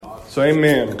So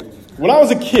amen. When I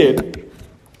was a kid,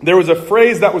 there was a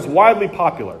phrase that was widely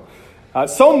popular.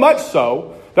 So much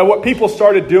so that what people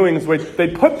started doing is they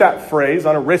put that phrase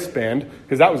on a wristband,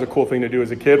 because that was a cool thing to do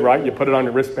as a kid, right? You put it on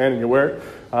your wristband and you wear it.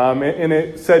 And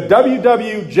it said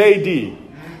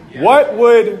WWJD. What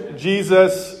would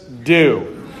Jesus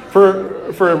do?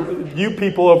 For you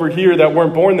people over here that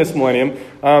weren't born this millennium,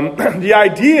 the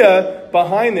idea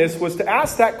behind this was to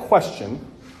ask that question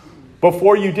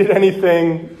before you did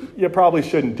anything you probably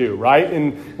shouldn't do, right?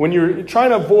 And when you're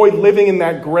trying to avoid living in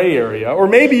that gray area, or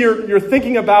maybe you're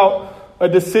thinking about a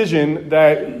decision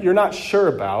that you're not sure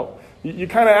about, you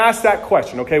kind of ask that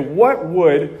question, okay, what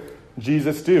would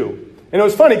Jesus do? And it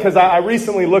was funny because I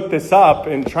recently looked this up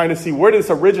and trying to see where did this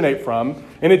originate from,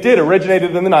 and it did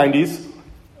originated in the 90s,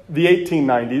 the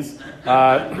 1890s.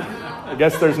 I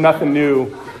guess there's nothing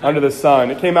new under the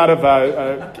sun. It came out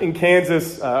of, in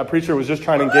Kansas, a preacher was just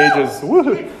trying to engage his,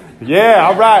 woo, yeah,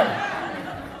 all right.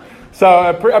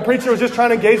 So a preacher was just trying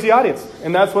to engage the audience,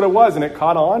 and that's what it was, and it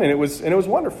caught on, and it was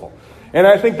wonderful. And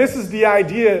I think this is the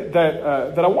idea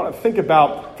that I want to think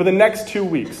about for the next 2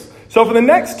 weeks. So for the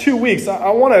next 2 weeks,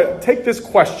 I want to take this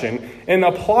question and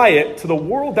apply it to the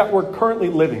world that we're currently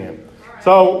living in.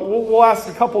 So we'll ask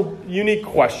a couple unique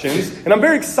questions, and I'm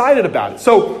very excited about it.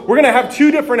 So we're going to have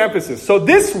two different emphases. So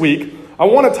this week, I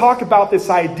want to talk about this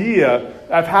idea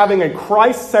of having a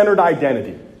Christ-centered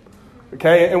identity.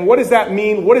 Okay, and what does that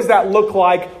mean? What does that look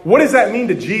like? What does that mean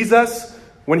to Jesus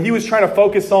when he was trying to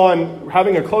focus on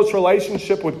having a close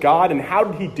relationship with God, and how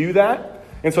did he do that?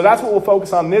 And so that's what we'll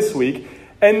focus on this week.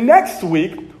 And next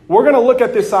week, we're going to look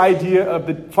at this idea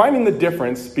of finding the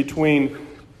difference between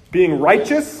being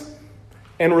righteous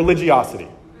and religiosity.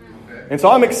 And so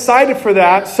I'm excited for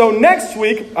that. So next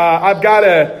week, I've got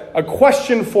a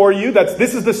question for you.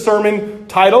 This is the sermon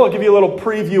title. I'll give you a little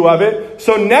preview of it.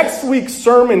 So next week's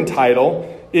sermon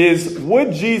title is,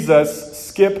 Would Jesus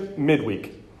Skip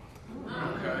Midweek?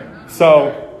 Okay.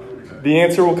 So the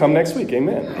answer will come next week.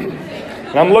 Amen.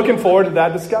 And I'm looking forward to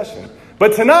that discussion.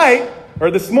 But tonight,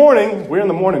 or this morning, we're in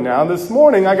the morning now. This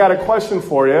morning, I got a question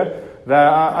for you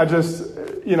that I just,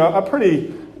 a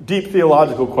pretty deep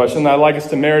theological question that I'd like us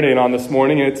to marinate on this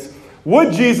morning. It's,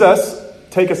 would Jesus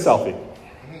take a selfie?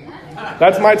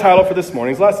 That's my title for this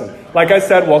morning's lesson. Like I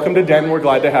said, welcome to Denton. We're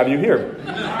glad to have you here.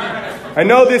 I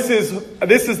know this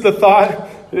is the thought,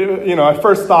 I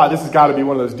first thought this has got to be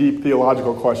one of those deep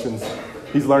theological questions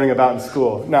he's learning about in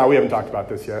school. No, we haven't talked about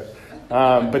this yet.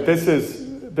 But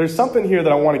there's something here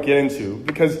that I want to get into,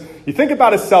 because you think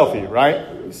about a selfie,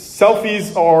 right?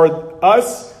 Selfies are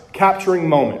us capturing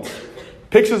moments.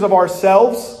 Pictures of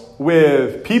ourselves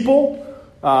with people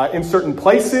in certain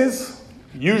places.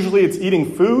 Usually it's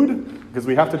eating food, because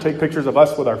we have to take pictures of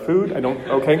us with our food.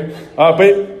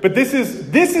 But this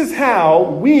is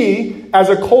how we as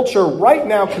a culture right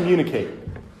now communicate.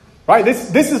 Right?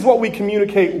 This is what we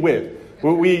communicate with.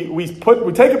 We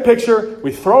take a picture,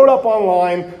 we throw it up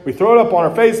online, we throw it up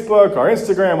on our Facebook, our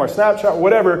Instagram, our Snapchat,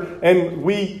 whatever, and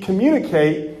we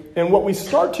communicate. And what we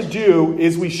start to do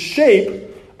is we shape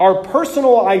our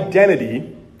personal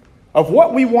identity of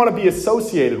what we want to be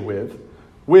associated with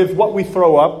what we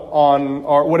throw up on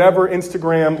our whatever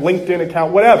Instagram, LinkedIn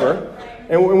account, whatever.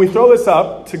 And when we throw this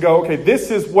up to go, okay, this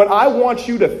is what I want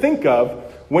you to think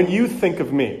of when you think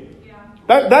of me.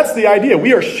 That's the idea.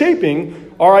 We are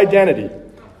shaping our identity.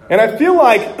 And I feel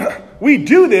like we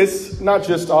do this, not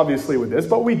just obviously with this,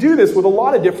 but we do this with a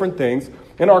lot of different things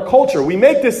in our culture. We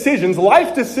make decisions,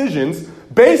 life decisions,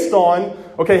 based on,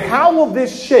 okay, how will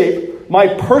this shape my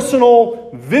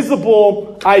personal,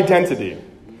 visible identity?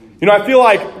 I feel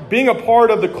like being a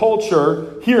part of the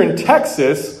culture here in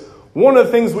Texas, one of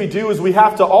the things we do is we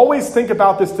have to always think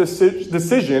about this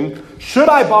decision, should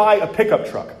I buy a pickup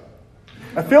truck?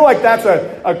 I feel like that's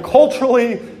a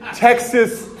culturally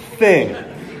Texas thing.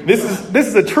 This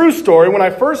is a true story. When I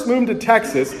first moved to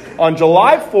Texas on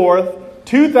July 4th,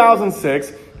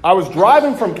 2006, I was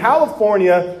driving from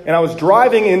California and I was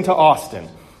driving into Austin.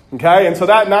 Okay, and so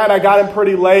that night I got in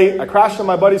pretty late. I crashed at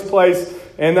my buddy's place,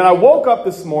 and then I woke up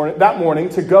that morning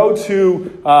to go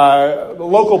to the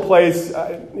local place.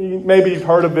 Maybe you've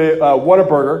heard of it,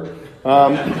 Whataburger.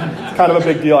 It's kind of a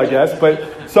big deal, I guess.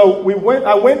 But so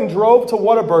I went and drove to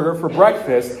Whataburger for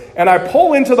breakfast, and I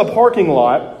pull into the parking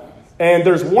lot, and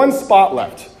there's one spot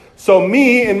left. So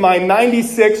me in my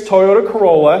 96 Toyota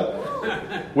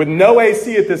Corolla, with no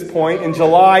AC at this point in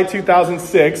July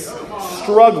 2006,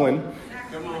 struggling,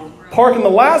 park in the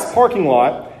last parking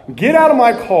lot, get out of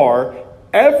my car.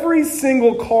 Every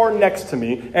single car next to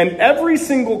me and every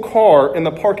single car in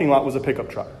the parking lot was a pickup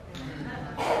truck.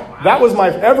 That was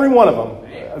every one of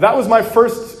them. That was my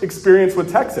first experience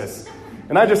with Texas.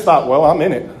 And I just thought, well, I'm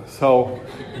in it. So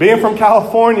being from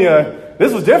California,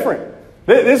 this was different.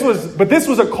 This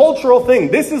was a cultural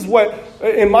thing. This is what,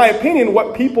 in my opinion,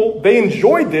 what people, they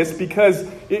enjoyed this because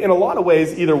in a lot of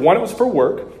ways, either one, it was for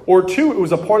work, or two, it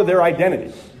was a part of their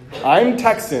identity. I'm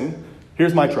Texan,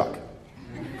 here's my truck.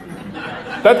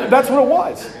 That's what it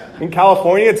was. In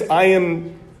California, it's I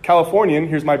am Californian,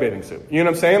 here's my bathing suit. You know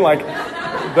what I'm saying? Like,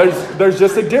 there's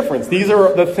just a difference. These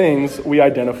are the things we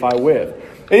identify with.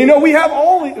 And we have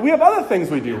other things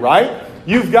we do, right?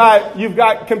 You've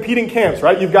got competing camps,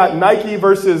 right? You've got Nike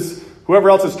versus whoever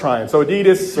else is trying. So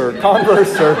Adidas or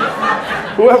Converse or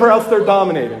whoever else they're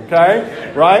dominating,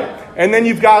 okay? Right? And then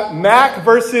you've got Mac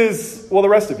versus, well, the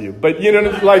rest of you. But,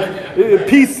 like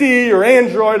PC or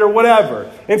Android or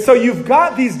whatever. And so you've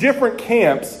got these different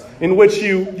camps in which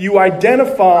you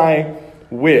identify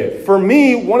with. For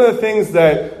me, one of the things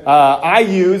that I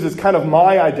use as kind of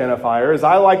my identifier is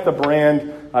I like the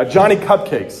brand Johnny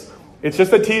Cupcakes. It's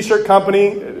just a t-shirt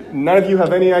company. None of you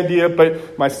have any idea,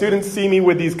 but my students see me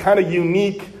with these kind of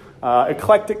unique,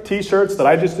 eclectic t-shirts that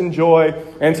I just enjoy.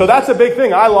 And so that's a big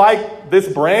thing. I like this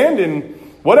brand and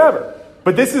whatever.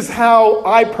 But this is how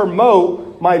I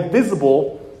promote my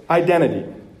visible identity.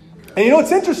 And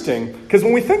it's interesting, because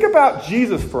when we think about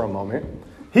Jesus for a moment,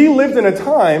 he lived in a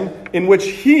time in which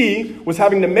he was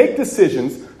having to make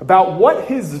decisions about what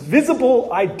his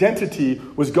visible identity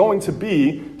was going to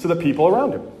be to the people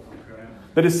around him.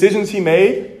 The decisions he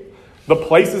made, the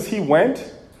places he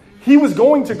went, he was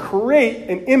going to create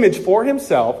an image for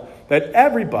himself that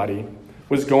everybody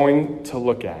was going to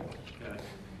look at.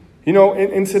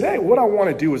 And today, what I want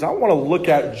to do is I want to look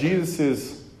at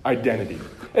Jesus' identity.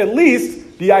 At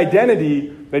least the identity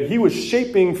that he was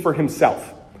shaping for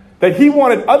himself. That he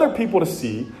wanted other people to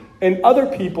see and other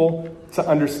people to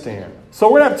understand.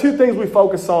 So we're going to have two things we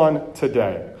focus on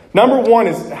today. Number one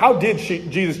is, how did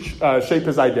Jesus shape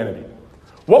his identity?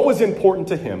 What was important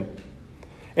to him?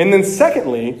 And then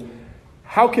secondly,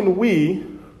 how can we,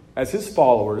 as his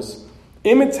followers,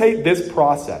 imitate this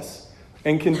process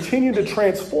and continue to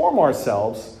transform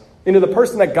ourselves into the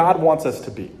person that God wants us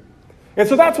to be? And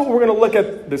so that's what we're going to look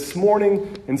at this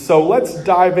morning. And so let's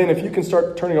dive in. If you can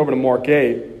start turning over to Mark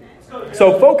 8.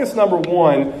 So focus number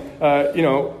one,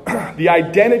 the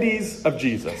identities of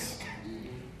Jesus.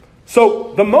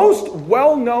 So the most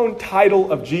well-known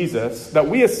title of Jesus that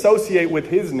we associate with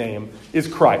his name is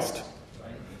Christ.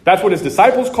 That's what his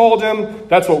disciples called him.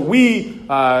 That's what we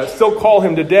still call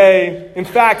him today. In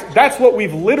fact, that's what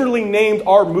we've literally named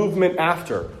our movement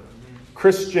after.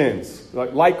 Christians,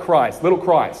 like Christ, little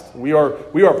Christ. We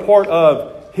are part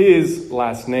of his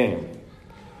last name.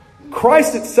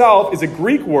 Christ itself is a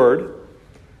Greek word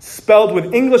spelled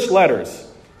with English letters,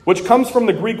 which comes from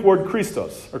the Greek word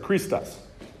Christos, or Christos.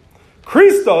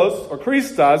 Christos, or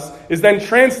Christos, is then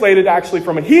translated actually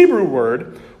from a Hebrew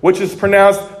word, which is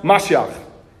pronounced Mashiach.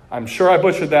 I'm sure I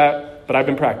butchered that, but I've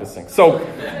been practicing. So,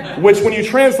 which when you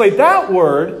translate that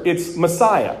word, it's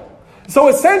Messiah. So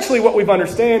essentially what we've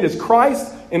understand is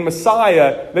Christ and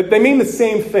Messiah, that they mean the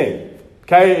same thing.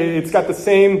 Okay, it's got the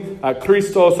same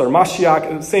Christos or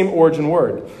Mashiach, the same origin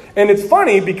word. And it's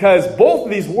funny because both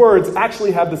of these words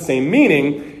actually have the same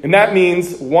meaning, and that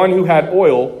means one who had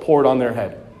oil poured on their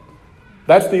head.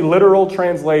 That's the literal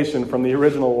translation from the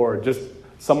original word, just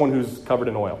someone who's covered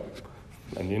in oil.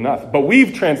 And you're not. But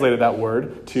we've translated that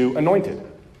word to anointed.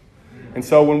 And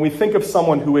so when we think of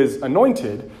someone who is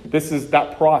anointed, this is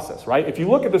that process, right? If you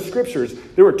look at the scriptures,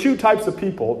 there were two types of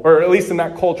people, or at least in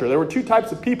that culture, there were two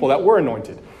types of people that were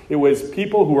anointed. It was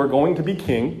people who were going to be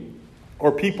king,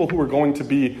 or people who were going to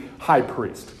be high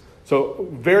priest. So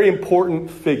very important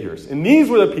figures. And these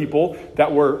were the people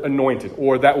that were anointed,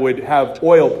 or that would have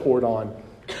oil poured on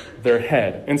their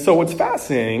head. And so what's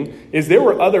fascinating is there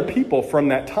were other people from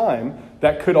that time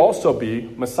that could also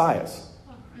be messiahs.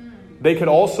 They could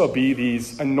also be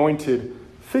these anointed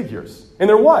figures. And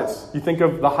there was. You think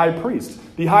of the high priest.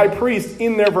 The high priest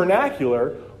in their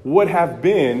vernacular would have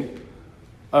been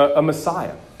a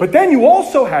Messiah. But then you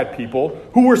also had people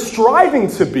who were striving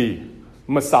to be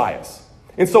Messiahs.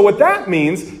 And so what that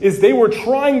means is they were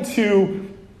trying to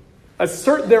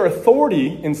assert their authority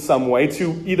in some way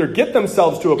to either get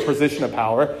themselves to a position of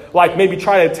power, like maybe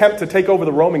try to attempt to take over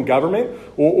the Roman government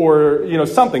or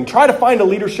something, try to find a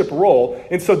leadership role.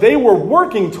 And so they were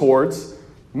working towards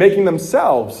making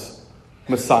themselves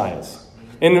messiahs.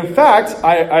 And in fact,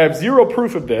 I have zero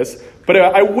proof of this, but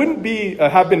I wouldn't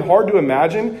have been hard to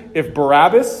imagine if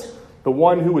Barabbas, the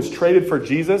one who was traded for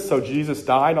Jesus, so Jesus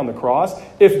died on the cross,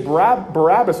 if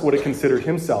Barabbas would have considered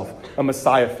himself a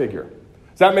Messiah figure.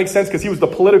 that make sense? Because he was the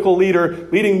political leader,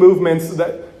 leading movements.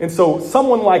 And so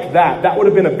someone like that would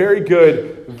have been a very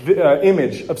good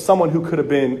image of someone who could have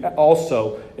been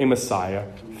also a Messiah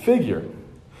figure.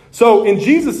 So in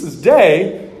Jesus'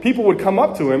 day, people would come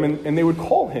up to him and they would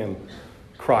call him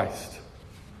Christ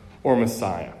or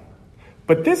Messiah.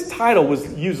 But this title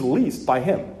was used least by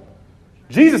him.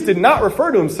 Jesus did not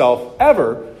refer to himself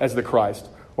ever as the Christ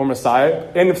or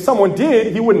Messiah. And if someone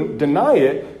did, he wouldn't deny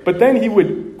it, but then he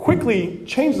would quickly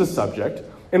change the subject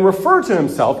and refer to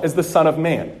himself as the Son of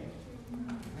Man.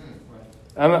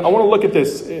 And I want to look at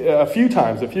this a few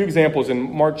times, a few examples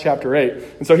in Mark chapter 8.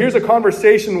 And so here's a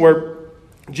conversation where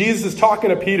Jesus is talking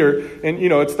to Peter, and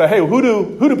it's hey, who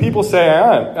do people say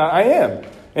I am?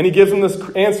 And he gives him this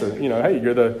answer, hey,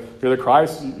 you're the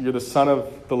Christ, you're the Son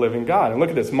of the living God. And look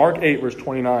at this, Mark 8, verse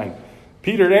 29.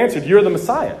 Peter had answered, you're the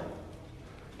Messiah.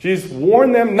 Jesus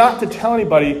warned them not to tell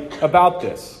anybody about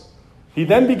this. He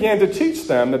then began to teach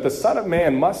them that the Son of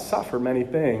Man must suffer many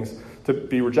things, to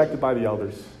be rejected by the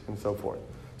elders, and so forth.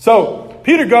 So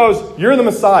Peter goes, you're the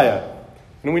Messiah.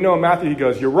 And we know in Matthew he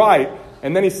goes, you're right.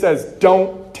 And then he says,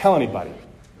 don't tell anybody.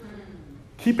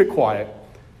 Keep it quiet.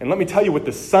 And let me tell you what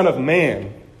the Son of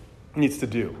Man needs to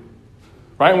do.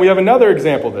 Right? And we have another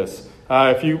example of this.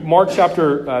 If you Mark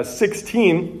chapter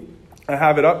 16, I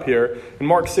have it up here. In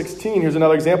Mark 16, here's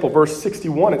another example. Verse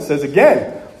 61, it says,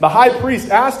 again, the high priest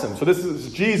asked him. So this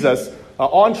is Jesus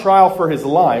on trial for his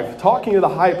life, talking to the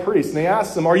high priest. And they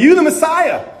asked him, are you the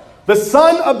Messiah, the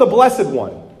Son of the Blessed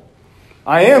One?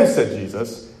 I am, said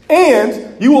Jesus.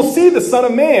 And you will see the Son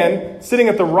of Man sitting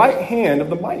at the right hand of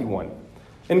the Mighty One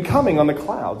and coming on the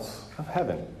clouds of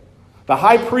heaven. The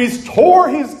high priest tore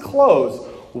his clothes.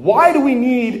 Why do we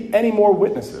need any more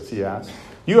witnesses, he asked.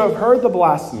 You have heard the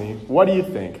blasphemy. What do you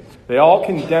think? They all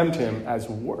condemned him as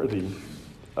worthy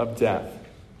of death.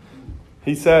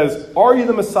 He says, are you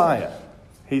the Messiah?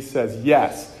 He says,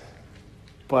 yes,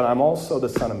 but I'm also the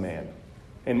Son of Man.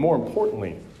 And more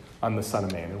importantly, I'm the Son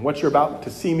of Man. And what you're about to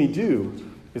see me do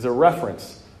is a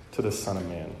reference to the Son of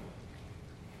Man.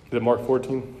 Is it Mark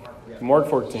 14? Mark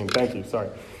 14, thank you, sorry.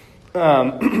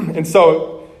 And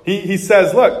so he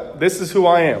says, look, this is who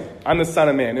I am. I'm the Son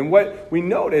of Man. And what we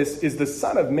notice is the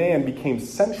Son of Man became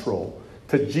central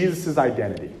to Jesus'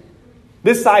 identity.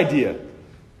 This idea,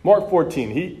 Mark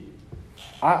 14,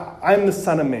 I'm the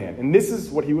Son of Man. And this is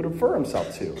what he would refer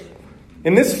himself to.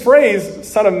 And this phrase,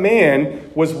 Son of Man,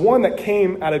 was one that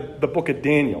came out of the book of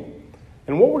Daniel.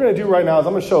 And what we're going to do right now is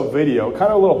I'm going to show a video,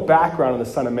 kind of a little background on the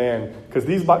Son of Man, because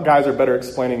these guys are better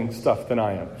explaining stuff than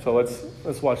I am. So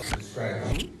let's watch this.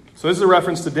 So this is a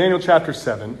reference to Daniel chapter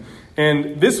 7.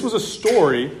 And this was a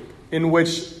story in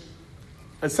which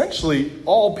essentially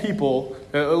all people,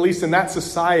 at least in that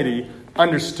society,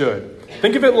 understood.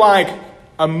 Think of it like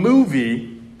a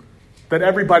movie that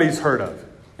everybody's heard of.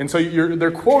 And so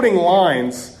they're quoting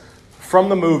lines from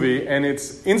the movie, and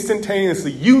it's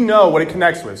instantaneously, what it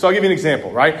connects with. So I'll give you an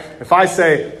example, right? If I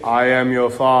say, I am your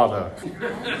father.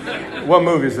 What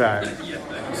movie is that?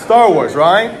 Star Wars,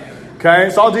 right? Okay,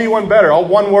 so I'll do you one better. I'll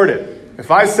one-word it.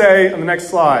 If I say, on the next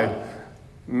slide,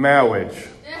 marriage.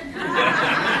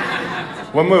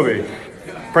 What movie?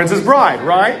 Princess Bride,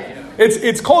 right?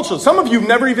 It's cultural. Some of you have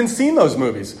never even seen those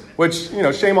movies, which,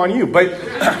 shame on you. But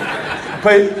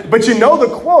you know the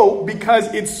quote because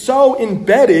it's so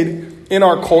embedded in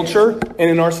our culture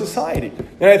and in our society.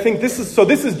 And I think this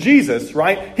is Jesus,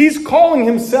 right? He's calling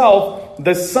himself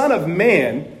the Son of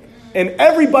Man, and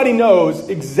everybody knows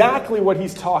exactly what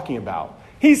he's talking about.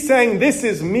 He's saying, this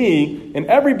is me, and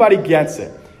everybody gets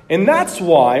it. And that's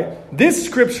why this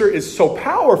scripture is so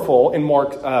powerful in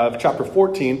Mark chapter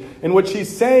 14, in which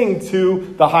he's saying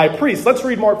to the high priest. Let's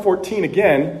read Mark 14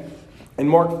 again. In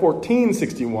Mark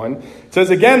 14:61, it says,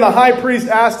 again, the high priest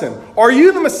asked him, are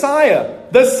you the Messiah,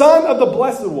 the Son of the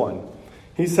Blessed One?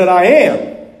 He said, I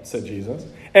am, said Jesus.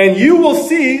 And you will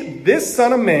see this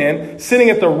Son of Man sitting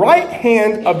at the right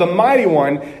hand of the Mighty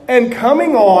One and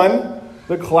coming on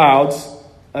the clouds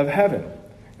of heaven.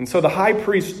 And so the high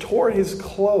priest tore his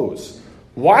clothes.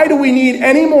 Why do we need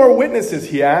any more witnesses,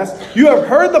 he asked. You have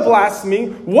heard the blasphemy.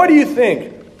 What do you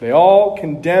think? They all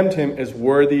condemned him as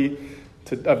worthy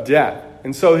of death.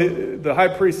 And so the high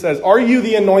priest says, are you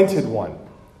the anointed one?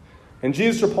 And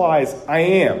Jesus replies, I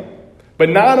am. But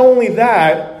not only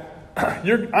that,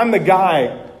 I'm the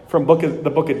guy from the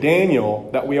book of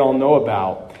Daniel that we all know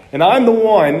about. And I'm the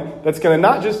one that's going to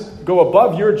not just go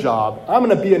above your job. I'm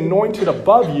going to be anointed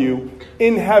above you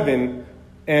in heaven.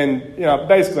 And,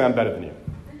 basically I'm better than you.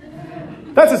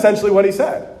 That's essentially what he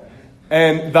said.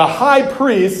 And the high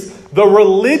priest, the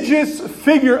religious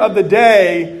figure of the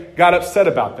day, got upset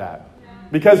about that.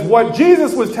 Because what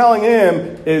Jesus was telling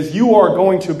him is, you are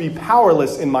going to be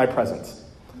powerless in my presence.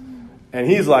 And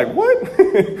he's like, what?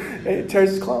 And he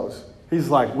tears his clothes. He's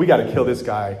like, we got to kill this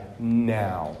guy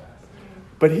now.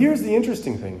 But here's the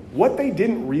interesting thing. What they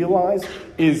didn't realize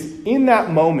is in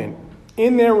that moment,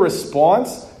 in their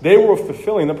response, they were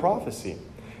fulfilling the prophecy.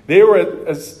 They were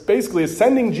basically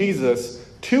ascending Jesus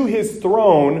to his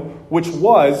throne, which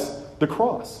was the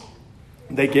cross.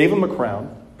 They gave him a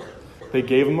crown. They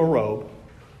gave him a robe.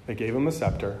 They gave him a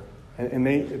scepter. And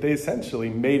they essentially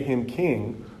made him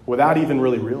king without even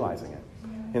really realizing it.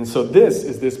 And so this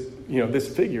is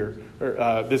this figure,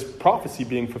 or this prophecy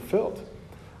being fulfilled.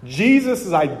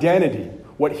 Jesus' identity,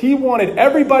 what he wanted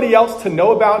everybody else to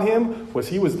know about him, was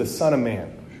he was the Son of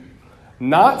Man.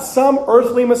 Not some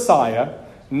earthly Messiah,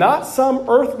 not some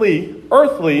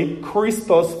earthly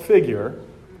Christos figure.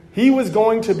 He was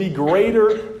going to be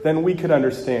greater than we could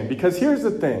understand. Because here's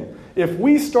the thing. If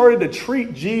we started to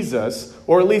treat Jesus,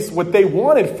 or at least what they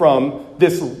wanted from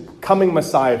this coming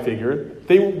Messiah figure,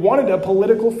 they wanted a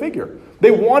political figure.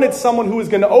 They wanted someone who was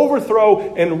going to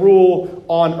overthrow and rule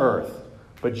on earth.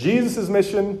 But Jesus'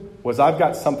 mission was, I've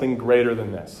got something greater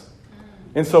than this.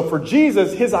 And so for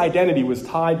Jesus, his identity was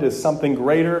tied to something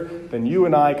greater than you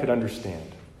and I could understand.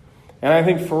 And I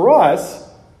think for us,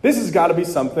 this has got to be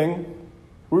something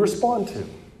we respond to.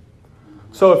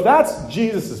 So if that's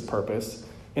Jesus' purpose,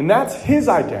 and that's his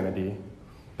identity,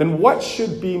 then what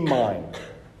should be mine?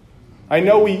 I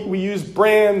know we use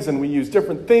brands and we use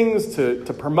different things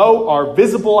to promote our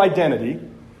visible identity,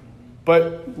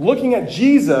 but looking at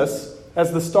Jesus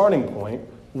as the starting point,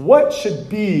 what should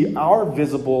be our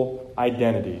visible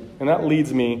identity? And that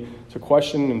leads me to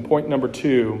question and point number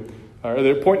two, the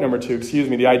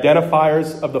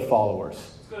identifiers of the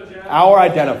followers. Our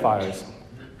identifiers.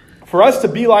 For us to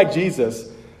be like Jesus,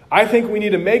 I think we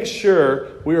need to make sure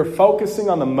we are focusing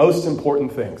on the most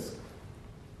important things.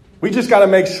 We just got to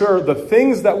make sure the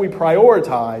things that we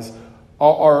prioritize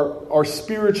are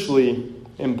spiritually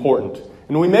important.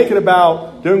 And we make it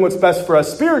about doing what's best for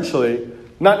us spiritually,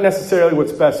 not necessarily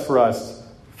what's best for us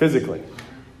physically.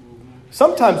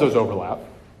 Sometimes those overlap,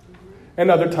 and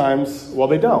other times, well,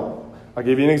 they don't. I'll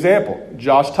give you an example.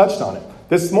 Josh touched on it.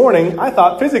 This morning, I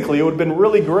thought physically it would have been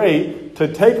really great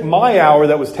to take my hour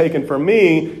that was taken from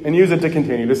me and use it to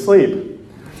continue to sleep.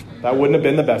 That wouldn't have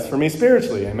been the best for me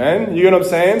spiritually, amen? You know what I'm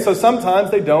saying? So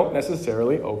sometimes they don't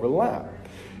necessarily overlap.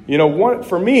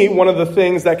 For me, one of the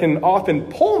things that can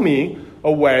often pull me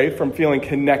away from feeling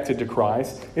connected to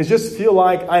Christ is just feel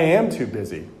like I am too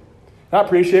busy. I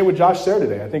appreciate what Josh shared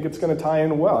today. I think it's going to tie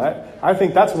in well. I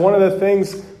think that's one of the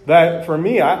things that, for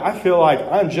me, I feel like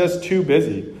I'm just too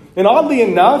busy. And oddly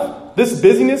enough, this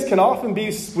busyness can often be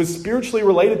with spiritually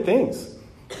related things.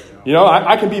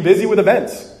 I can be busy with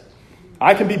events.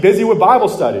 I can be busy with Bible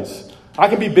studies. I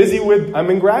can be busy I'm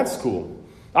in grad school.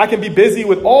 I can be busy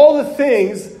with all the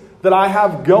things that I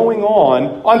have going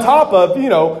on top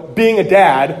of, being a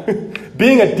dad,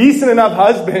 being a decent enough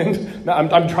husband. Now,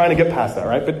 I'm trying to get past that,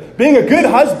 right? But being a good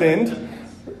husband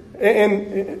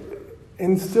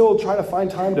and still try to find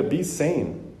time to be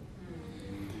sane.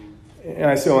 And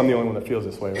I assume I'm the only one that feels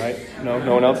this way, right?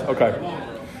 No one else? Okay.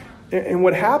 And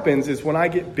what happens is when I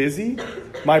get busy,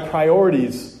 my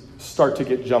priorities start to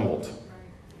get jumbled.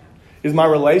 Is my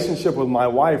relationship with my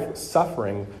wife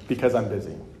suffering because I'm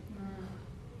busy?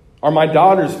 Are my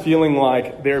daughters feeling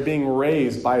like they're being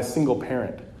raised by a single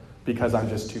parent because I'm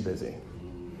just too busy?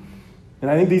 And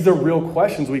I think these are real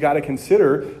questions we got to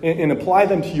consider and apply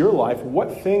them to your life.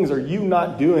 What things are you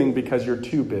not doing because you're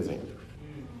too busy?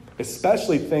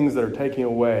 Especially things that are taking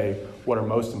away what are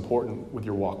most important with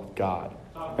your walk with God.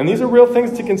 And these are real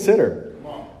things to consider.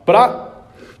 But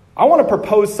I want to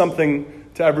propose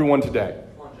something to everyone today.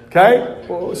 Okay?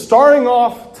 Well, starting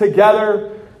off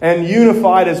together and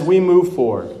unified as we move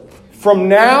forward. From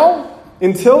now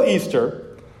until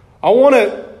Easter, I want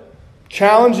to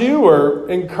challenge you or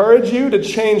encourage you to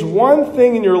change one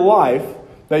thing in your life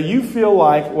that you feel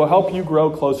like will help you grow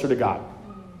closer to God.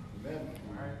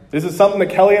 This is something that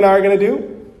Kelly and I are going to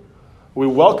do. We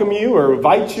welcome you or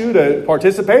invite you to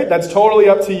participate. That's totally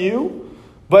up to you.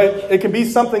 But it can be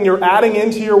something you're adding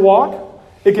into your walk.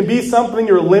 It can be something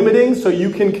you're limiting so you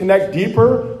can connect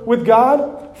deeper with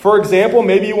God. For example,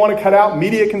 maybe you want to cut out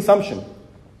media consumption.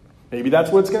 Maybe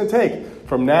that's what it's going to take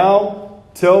from now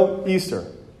till Easter.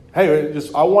 Hey,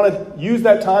 I want to use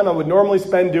that time I would normally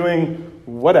spend doing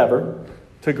whatever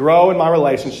to grow in my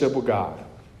relationship with God.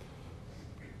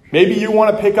 Maybe you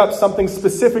want to pick up something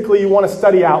specifically you want to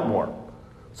study out more.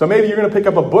 So maybe you're going to pick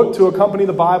up a book to accompany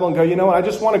the Bible and go, I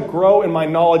just want to grow in my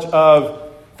knowledge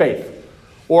of faith.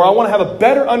 Or I want to have a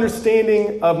better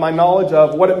understanding of my knowledge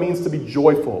of what it means to be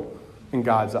joyful in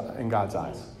God's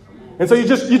eyes. And so you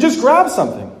just grab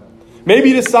something. Maybe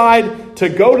you decide to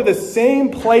go to the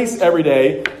same place every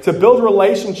day to build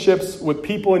relationships with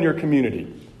people in your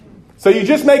community. So you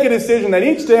just make a decision that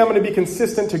each day I'm going to be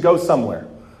consistent to go somewhere.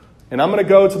 And I'm going to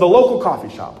go to the local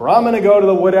coffee shop, or I'm going to go to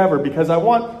the whatever, because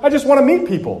I just want to meet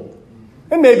people.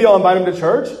 And maybe I'll invite them to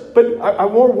church, but I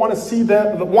more want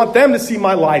them to see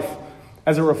my life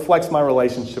as it reflects my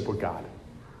relationship with God.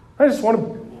 I just want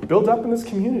to build up in this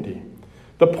community.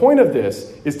 The point of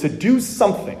this is to do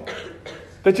something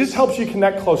that just helps you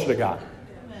connect closer to God.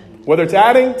 Whether it's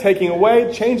adding, taking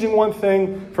away, changing one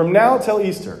thing from now till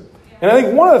Easter. And I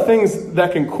think one of the things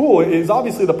that can cool is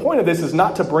obviously the point of this is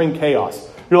not to bring chaos.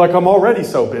 You're like, I'm already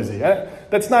so busy.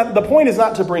 The point is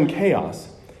not to bring chaos.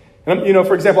 And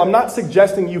for example, I'm not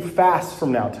suggesting you fast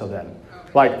from now till then,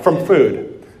 like from food.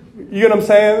 You know what I'm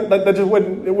saying? That just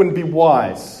wouldn't be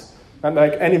wise. Not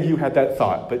like any of you had that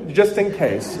thought, but just in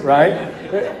case, right?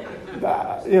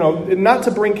 Not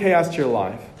to bring chaos to your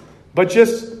life, but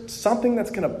just something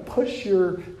that's going to push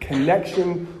your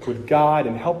connection with God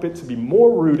and help it to be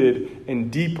more rooted and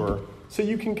deeper so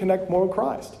you can connect more with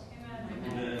Christ.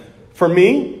 Amen. For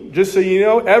me, just so you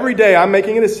know, every day I'm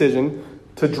making a decision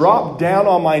to drop down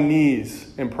on my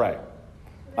knees and pray.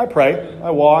 I pray,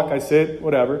 I walk, I sit,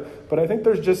 whatever, but I think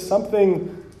there's just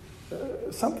something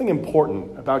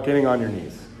important about getting on your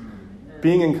knees.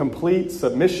 Being in complete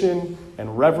submission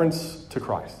and reverence to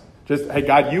Christ. Just, hey,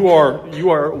 God, you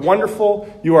are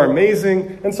wonderful. You are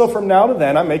amazing. And so from now to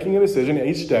then, I'm making a decision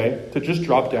each day to just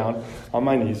drop down on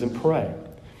my knees and pray.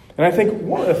 And I think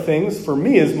one of the things for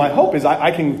me is my hope is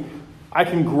I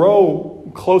can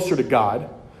grow closer to God,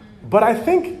 but I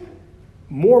think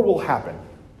more will happen.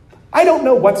 I don't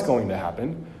know what's going to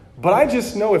happen, but I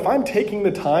just know if I'm taking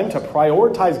the time to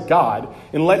prioritize God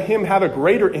and let Him have a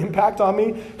greater impact on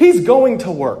me, He's going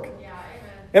to work. Yeah,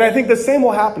 and I think the same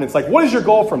will happen. It's like, what is your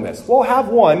goal from this? Well, have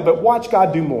one, but watch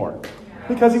God do more.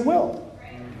 Because He will.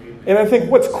 And I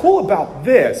think what's cool about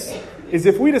this is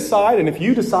if we decide, and if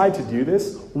you decide to do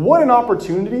this, what an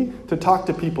opportunity to talk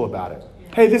to people about it.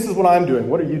 Hey, this is what I'm doing.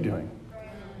 What are you doing?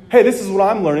 Hey, this is what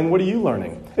I'm learning. What are you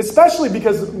learning? Especially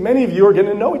because many of you are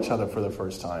getting to know each other for the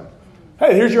first time.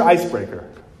 Hey, here's your icebreaker.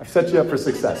 I've set you up for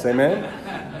success. Amen?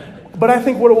 But I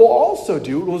think what it will also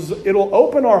do is it'll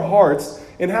open our hearts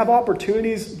and have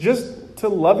opportunities just to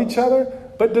love each other,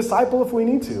 but disciple if we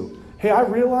need to. Hey, I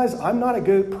realize I'm not as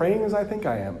good at praying as I think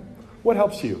I am. What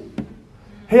helps you?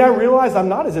 Hey, I realize I'm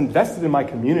not as invested in my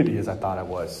community as I thought I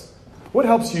was. What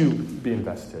helps you be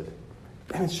invested?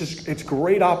 And it's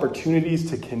great opportunities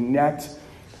to connect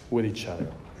with each other.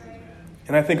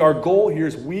 And I think our goal here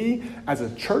is we, as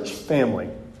a church family,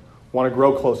 want to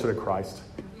grow closer to Christ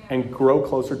and grow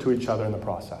closer to each other in the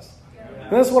process.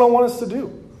 And that's what I want us to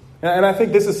do. And I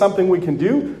think this is something we can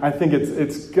do. I think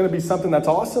it's going to be something that's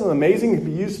awesome and amazing to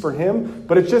be used for Him.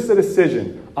 But it's just a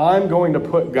decision. I'm going to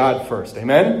put God first.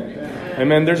 Amen?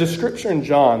 Amen. There's a scripture in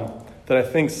John that I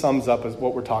think sums up as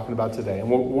what we're talking about today.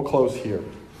 And we'll close here.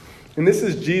 And this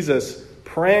is Jesus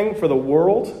praying for the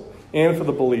world and for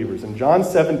the believers. In John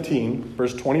 17,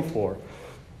 verse 24,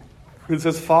 it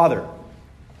says, Father,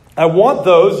 I want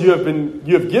those you have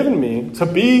given me to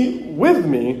be with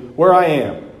me where I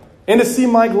am, and to see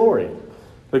my glory,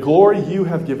 the glory you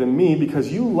have given me because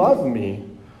you loved me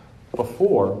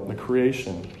before the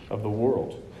creation of the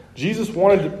world. Jesus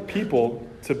wanted people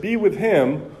to be with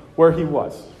Him where He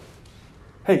was.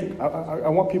 Hey, I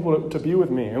want people to be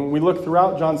with me. And when we look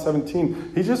throughout John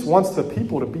 17, He just wants the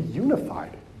people to be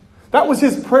unified. That was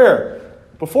His prayer.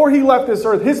 Before He left this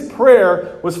earth, His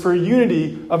prayer was for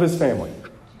unity of His family.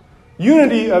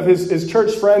 Unity of His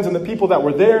church friends and the people that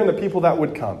were there and the people that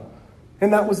would come.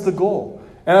 And that was the goal.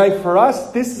 And for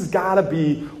us, this has got to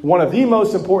be one of the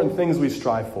most important things we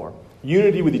strive for.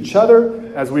 Unity with each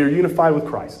other as we are unified with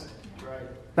Christ.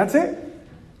 That's it.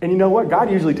 And you know what?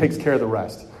 God usually takes care of the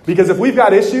rest. Because if we've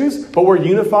got issues, but we're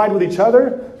unified with each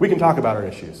other, we can talk about our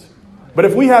issues. But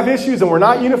if we have issues and we're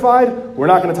not unified, we're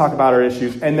not going to talk about our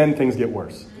issues, and then things get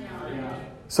worse.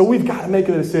 So we've got to make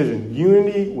a decision.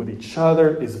 Unity with each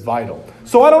other is vital.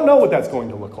 So I don't know what that's going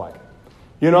to look like.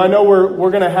 I know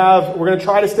we're going to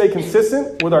try to stay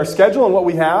consistent with our schedule and what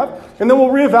we have, and then we'll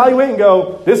reevaluate and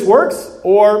go, this works,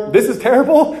 or this is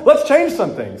terrible. Let's change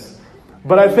some things.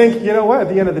 But I think, you know what? At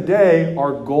the end of the day,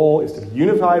 our goal is to be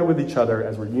unified with each other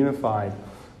as we're unified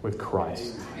with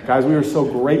Christ. Guys, we are so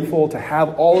grateful to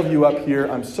have all of you up here.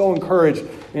 I'm so encouraged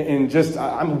and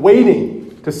I'm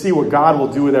waiting to see what God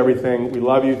will do with everything. We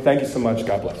love you. Thank you so much.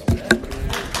 God bless.